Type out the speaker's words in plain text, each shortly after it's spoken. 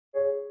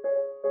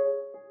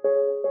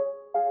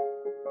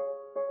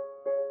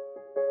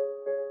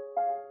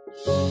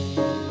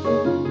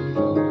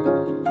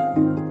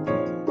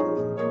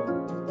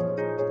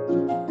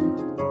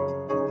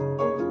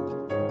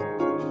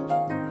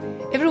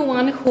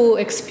who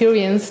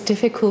experience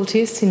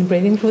difficulties in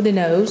breathing through the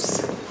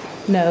nose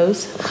knows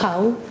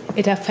how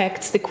it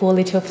affects the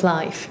quality of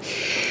life.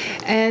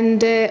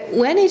 And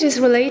when it is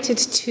related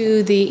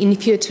to the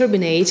inferior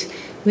turbinate,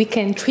 we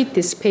can treat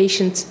these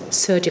patients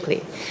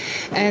surgically.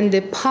 And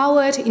the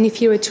powered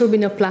inferior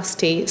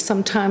turbinoplasty,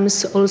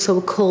 sometimes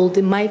also called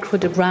the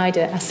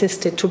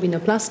Microdebrider-Assisted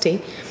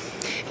Turbinoplasty,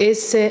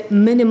 is a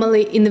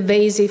minimally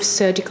invasive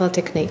surgical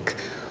technique.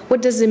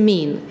 What does it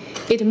mean?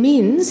 It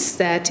means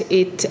that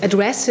it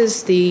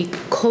addresses the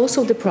cause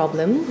of the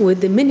problem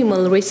with the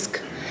minimal risk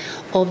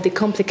of the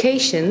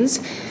complications,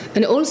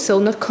 and also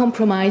not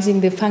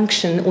compromising the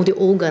function of the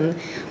organ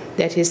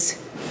that is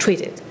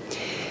treated.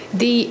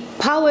 The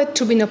powered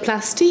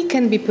turbinoplasty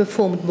can be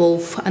performed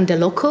both under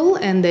local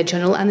and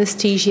general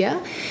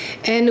anesthesia,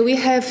 and we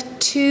have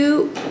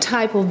two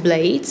types of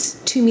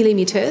blades, 2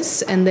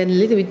 millimeters and then a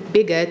little bit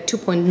bigger,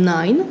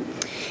 2.9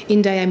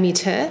 in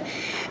diameter,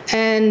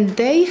 and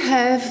they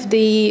have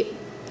the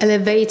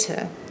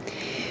elevator,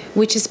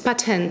 which is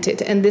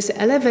patented, and this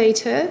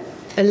elevator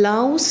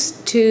allows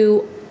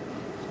to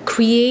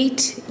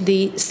create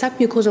the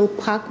submucosal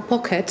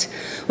pocket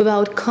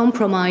without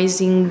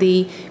compromising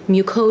the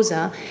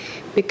mucosa,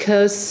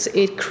 because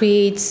it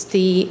creates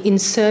the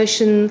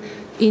insertion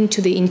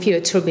into the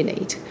inferior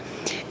turbinate.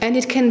 And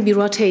it can be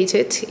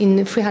rotated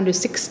in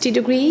 360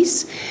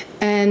 degrees,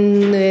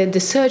 and the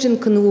surgeon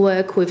can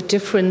work with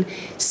different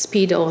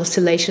speed of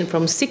oscillation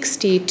from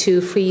 60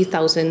 to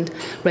 3,000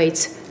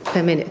 rates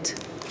per minute.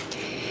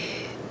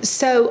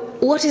 So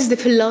what is the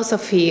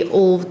philosophy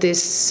of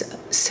this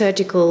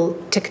surgical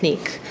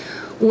technique?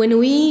 When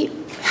we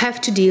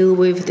have to deal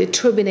with the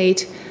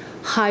turbinate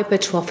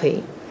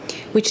hypertrophy,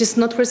 which is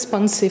not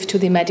responsive to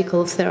the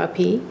medical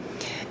therapy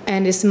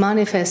and is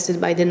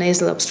manifested by the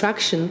nasal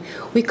obstruction,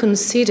 we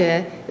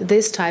consider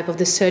this type of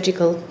the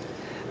surgical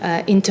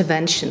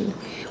intervention,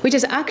 which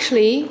is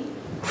actually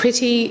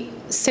pretty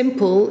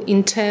simple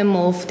in terms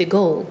of the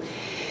goal.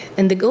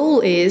 And the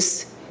goal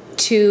is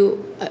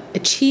to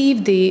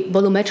achieve the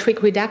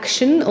volumetric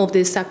reduction of the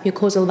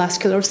submucosal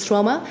vascular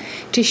stroma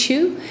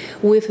tissue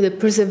with the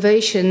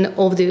preservation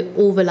of the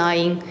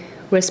overlying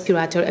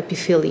respiratory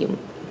epithelium.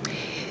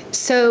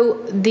 So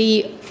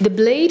the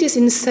blade is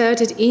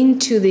inserted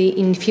into the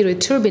inferior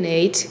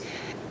turbinate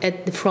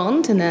at the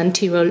front and the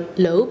anterior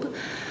lobe,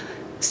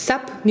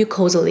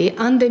 submucosally,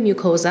 under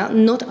mucosa,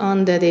 not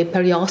under the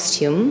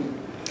periosteum.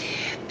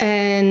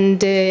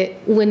 And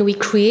when we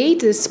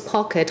create this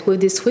pocket with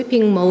the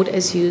sweeping mode,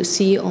 as you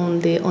see on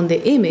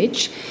the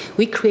image,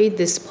 we create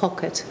this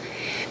pocket.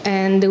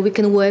 And we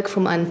can work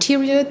from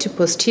anterior to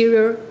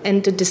posterior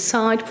and to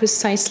decide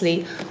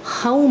precisely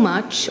how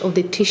much of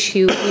the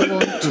tissue we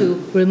want to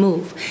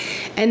remove.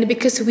 And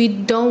because we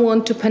don't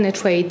want to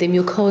penetrate the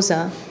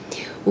mucosa,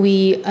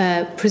 we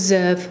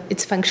preserve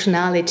its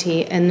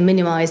functionality and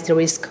minimize the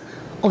risk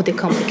of the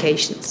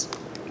complications.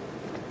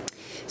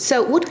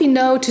 So what we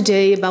know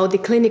today about the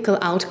clinical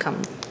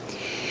outcome?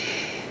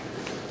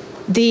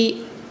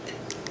 There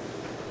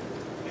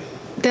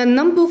are a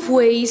number of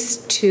ways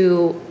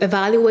to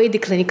evaluate the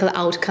clinical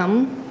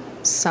outcome,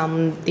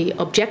 some the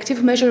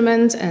objective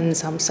measurements and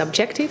some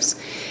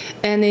subjectives.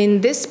 And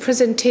in this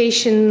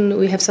presentation,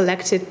 we have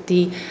selected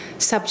the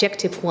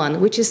subjective one,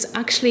 which is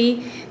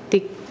actually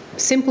the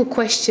simple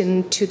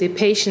question to the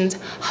patient,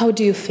 how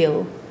do you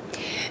feel?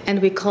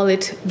 And we call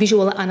it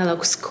visual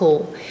analog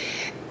score.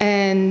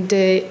 And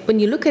when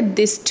you look at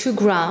these two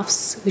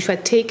graphs, which were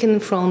taken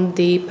from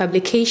the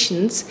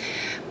publications,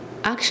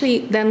 actually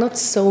they're not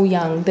so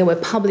young. They were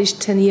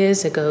published 10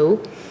 years ago.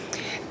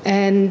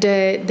 And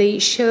they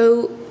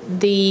show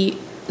the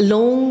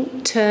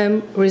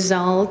long-term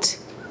result,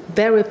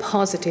 very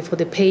positive for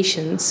the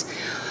patients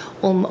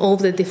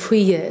over the 3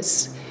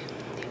 years.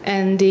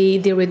 And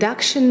the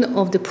reduction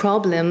of the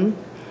problem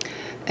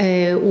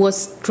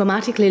was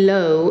dramatically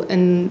low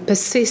and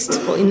persists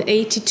in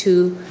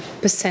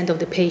 82% of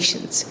the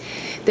patients.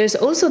 There's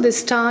also the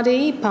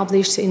study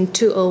published in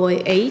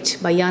 2008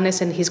 by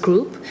Janes and his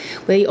group,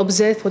 where they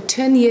observed for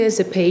 10 years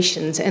the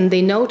patients, and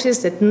they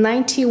noticed that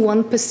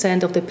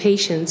 91% of the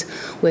patients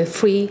were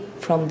free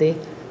from the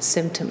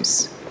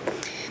symptoms.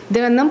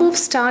 There are a number of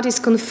studies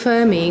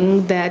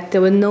confirming that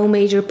there were no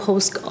major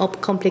post-op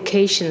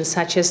complications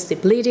such as the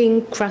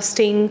bleeding,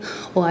 crusting,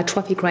 or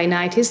atrophic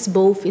rhinitis,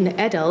 both in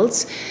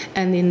adults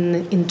and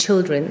in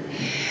children.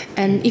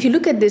 And if you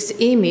look at this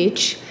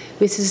image,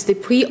 this is the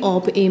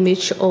pre-op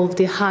image of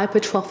the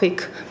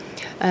hypertrophic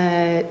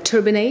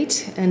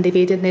turbinate and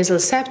deviated nasal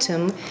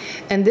septum,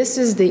 and this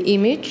is the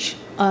image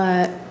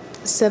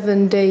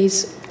 7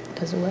 days,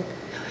 doesn't work.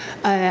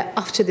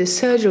 After the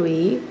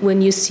surgery,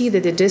 when you see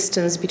that the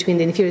distance between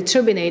the inferior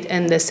turbinate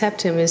and the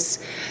septum is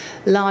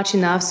large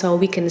enough so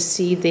we can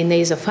see the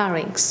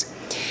nasopharynx.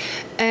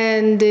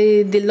 And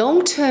the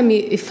long-term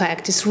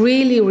effect is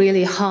really,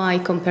 really high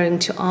comparing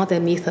to other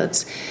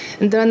methods.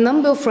 And there are a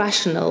number of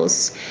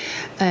rationales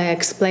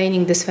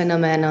explaining this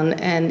phenomenon,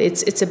 and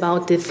it's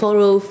about the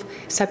thorough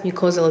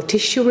submucosal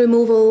tissue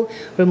removal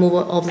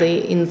of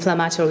the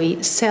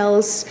inflammatory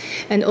cells,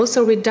 and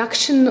also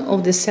reduction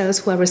of the cells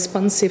who are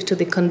responsive to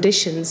the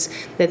conditions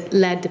that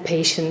led the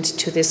patient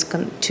to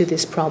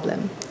this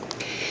problem.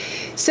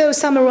 So,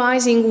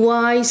 summarizing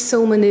why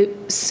so many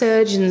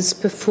surgeons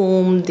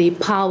perform the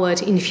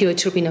powered inferior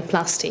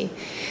turbinoplasty.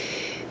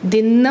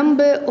 The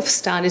number of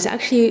studies,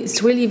 actually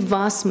it's really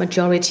vast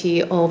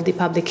majority of the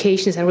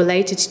publications are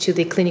related to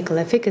the clinical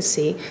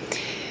efficacy,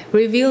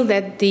 reveal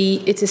that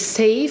it's a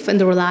safe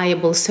and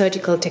reliable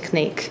surgical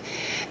technique,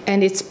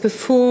 and it's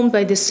performed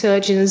by the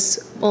surgeons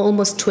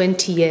almost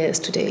 20 years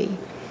today,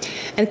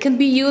 and can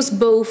be used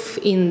both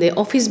in the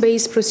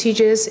office-based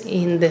procedures,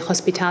 in the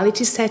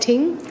hospitality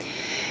setting.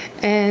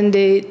 And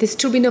this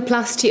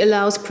turbinoplasty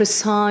allows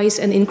precise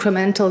and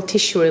incremental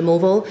tissue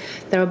removal,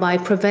 thereby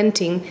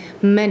preventing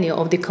many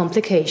of the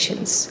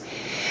complications.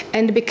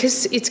 And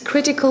because it's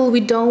critical, we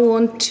don't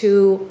want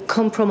to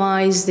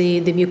compromise the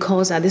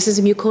mucosa. This is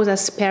a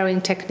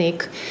mucosa-sparing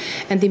technique,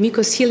 and the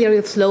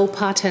mucociliary flow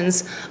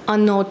patterns are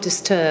not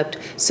disturbed.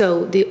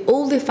 So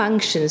all the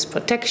functions,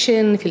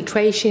 protection,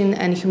 filtration,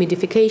 and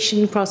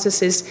humidification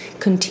processes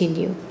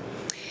continue.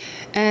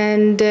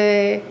 And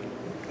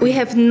we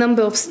have a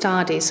number of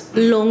studies,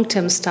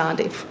 long-term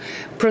studies,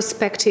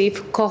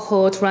 prospective,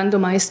 cohort,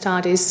 randomized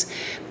studies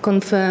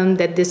confirm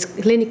that this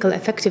clinical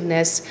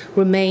effectiveness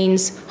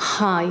remains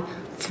high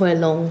for a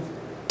long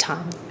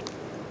time.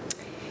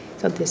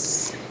 So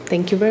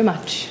thank you very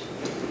much.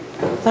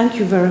 Thank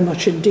you very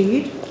much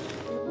indeed.